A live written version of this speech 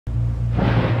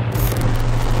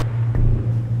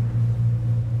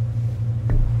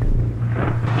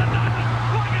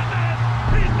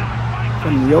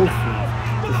the oceans,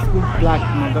 the sweet black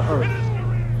Mother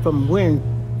Earth, from wind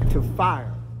to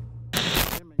fire.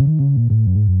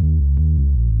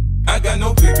 I got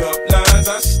no pickup lines,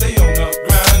 I stay on the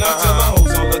grind. I tell the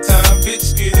hoes all the time,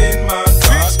 bitch, get in my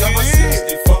car. I got my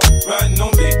 64, riding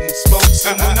on lit and spokes.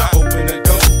 And when I open the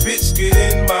door, bitch, get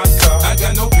in my car. I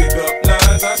got no pickup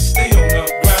lines, I stay on the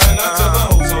grind. I tell the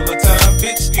hoes all the time,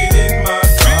 bitch, get in my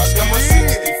car. I got my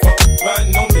 64,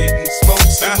 riding on lit and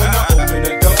spokes. And when I open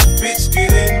the door, bitch,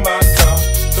 get in my car.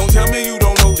 Don't tell me you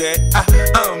don't know that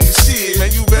I'm the shit,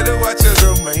 man. You better watch your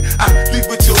girl, man. Leave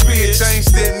with your bitch, I ain't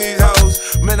sitting these hoes.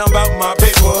 Man, I'm about my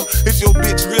paper. If your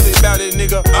bitch really about it,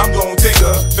 nigga, I'm gon' take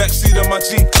her. Backseat of my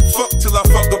Jeep, fuck till I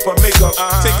fuck up her makeup.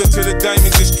 Take her to the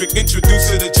Diamond District, introduce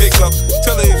her to Jacob.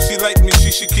 Tell her if she like me, she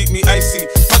should keep me icy.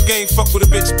 My gang fuck with a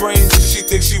bitch brains, cause she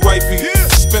thinks she wifey.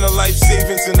 Spend her life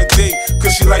savings in a day,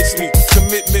 cause she likes me.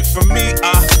 Commitment for me,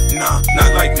 nah,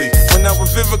 not likely. When I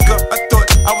was Vivica, I thought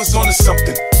I was onto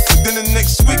something. Then the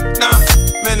next week, nah,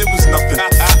 man, it was nothing.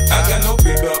 I got no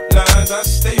pickup lines, I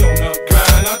stay on the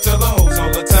grind. I tell the hoes all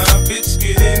the time, bitch,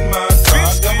 get in my car.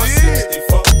 I got my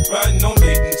 64, riding on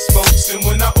lit and spokes. And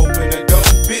when I open the door,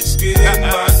 bitch, get in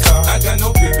my car. I got no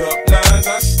pickup lines,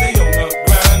 I stay on the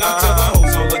grind. I tell the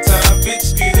hoes all the time,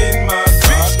 bitch, get in my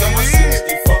car. I got my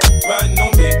 64, riding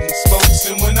on lit and spokes.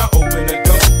 And when I open the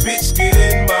door, bitch, get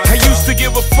in my car. I used to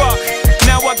give a fuck,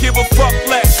 now I give a fuck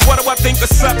less. What do I think of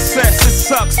success? It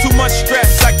sucks, too much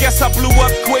stress. I guess I blew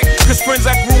up quick, cause friends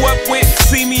I grew up with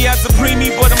see me as a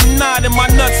preemie, but I'm not and my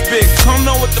nuts big. Don't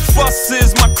know what the fuss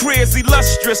is, my career's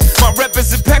illustrious. My rep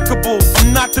is impeccable,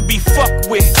 I'm not to be fucked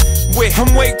with.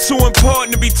 I'm way too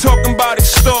important to be talking about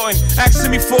extorting.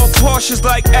 Asking me for a Porsche's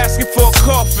like asking for a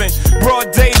coffin.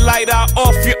 Broad daylight, I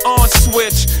off your on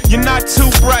switch. You're not too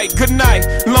bright, good night,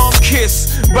 long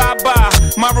kiss, bye-bye.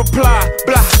 My reply,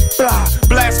 blah, blah.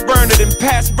 Blast burner, then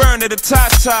pass burner to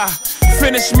Tata.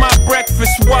 Finish my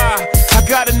breakfast, why? I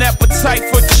got an appetite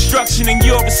for destruction and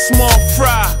you're a small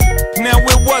fry. Now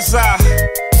where was I?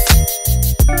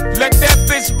 Let that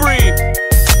bitch breathe.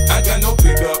 I got no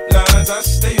pickup lines, I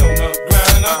stay on the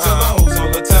grind. I tell the hoes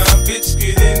all the time, bitch,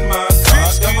 get in my car.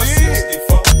 I got my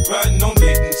 64, riding on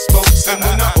lit and spokes. And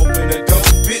when I open the door,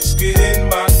 bitch, get in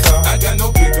my car. I got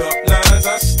no pickup lines,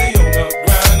 I stay on the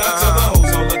grind. I tell the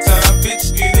hoes all the time,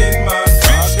 bitch, get in my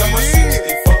car. I got my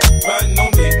 64, riding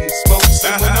on lit and spokes.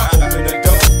 And when I open the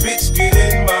door, bitch, get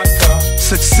in my car.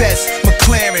 Success,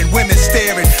 McLaren, women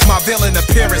staring. My villain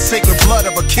appearance, sacred blood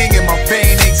of a king in my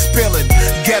vein ain't spilling.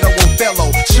 Ghetto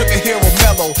Othello, sugar hero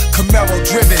mellow, Camaro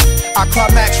driven. I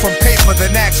climax from paper,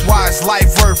 then ask why is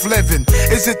life worth living?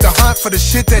 Is it the hunt for the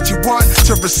shit that you want?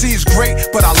 To receive's great,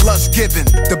 but I lust giving.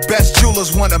 The best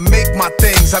jewelers wanna make my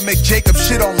things. I make Jacob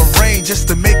shit on Lorraine just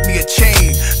to make me a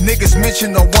chain. Niggas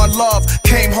mention the one love,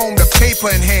 came home to paper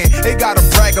in hand. They gotta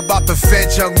brag about the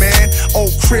feds, young man.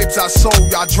 Old cribs I sold,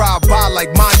 y'all drive by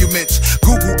like monuments.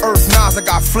 Google Earth Nas, I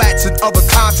got flats in other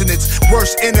continents.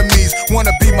 Worst enemies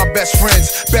wanna be my best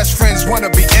friends. Best friends wanna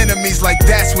be enemies, like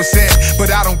that's what's in. But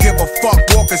I don't give a fuck,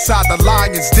 walk inside the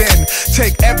lion's den.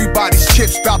 Take everybody's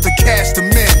chips, bout to cash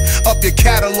them in. Up your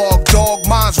catalog, dog,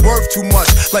 mine's worth too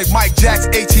much. Like Mike Jack's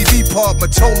ATV pub,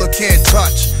 Matola can't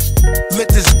touch. Let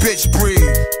this bitch breathe.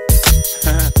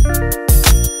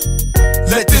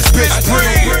 Let this bitch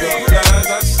breathe.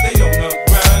 I stay on the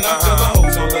grind. I tell the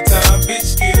hoes all the time,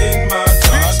 bitch, get in my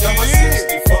car. I got my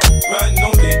 64, riding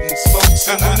on lit and spokes.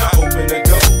 And when I open the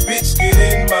door, bitch, get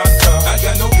in my car. I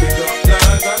got no pickup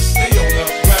lines, I stay on the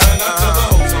grind. I tell the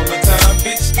hoes all the time,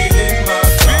 bitch, get in my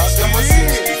car. I got my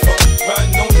 64,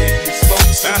 riding on lit and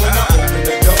spokes. And when I open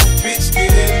the door, bitch,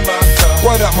 get in my car.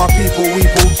 What up, my people,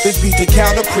 weeple? This beat the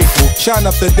counter prequel. Shine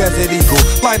up the Desert Eagle,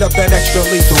 light up that extra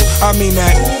lethal. I mean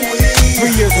that. 3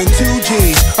 years and 2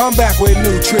 G's, I'm back with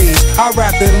new trees. I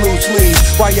rap in loose leaves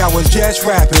while y'all was just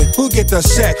rapping. Who get the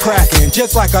set cracking,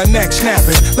 just like a neck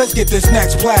snapping? Let's get this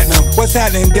next platinum. What's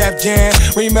happening, Def Jam?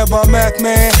 Remember Math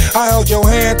Man? I held your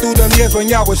hand through them years when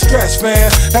y'all was stressed,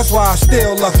 man. That's why I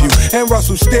still love you, and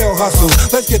Russell still hustle.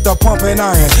 Let's get the pumping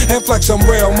iron and flex some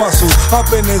real muscle.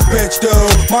 Up in this bitch,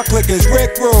 dude. My clique is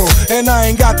Rick Rule, and I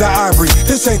ain't got the ivory.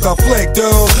 This ain't the flick, dude.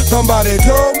 Somebody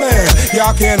told me,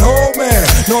 y'all can't hold me.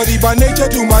 Naughty by nature,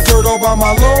 do my dirt all by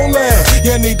my lonely.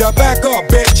 You need to back up,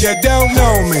 bitch, you don't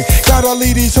know me. Gotta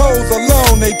leave these hoes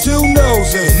alone, they too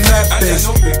nosy. I got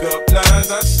no pickup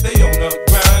lines, I stay on the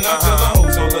grind. I tell the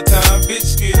hoes all the time,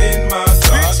 bitch, get in my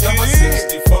car. I got my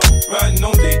 64, riding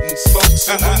on lit and spokes.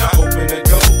 And when I open the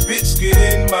door, bitch, get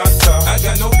in my car. I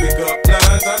got no pickup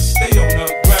lines, I stay on the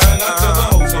grind. I tell the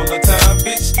hoes all the time,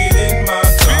 bitch, get in my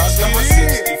car. I got my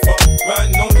 64,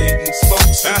 riding on lit and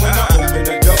spokes. And when I open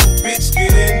the door, bitch,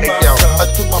 get in my car. I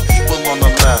took my people on the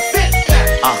map.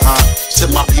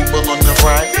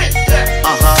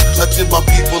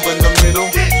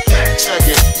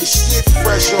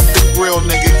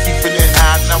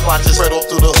 watch it spread off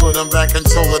through the hood. I'm back in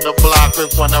soul of the block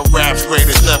with one of rap's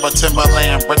greatest ever.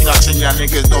 Timberland production. Y'all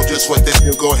niggas know just what to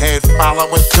do. Go ahead, follow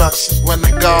instructions when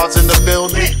the guards in the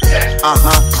building.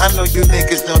 I know you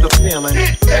niggas know the feeling.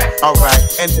 Alright,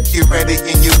 and if you ready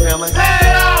and you willing,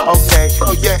 okay,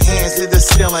 throw your hands to the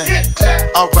ceiling.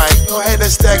 Alright, go ahead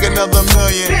and stack another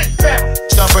million.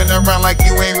 Jumping around like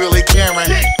you ain't really caring.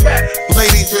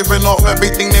 Ladies ripping off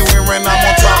everything they wearing. I'm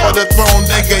on top of the throne,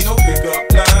 nigga. No pick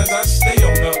up lines, I stay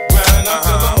on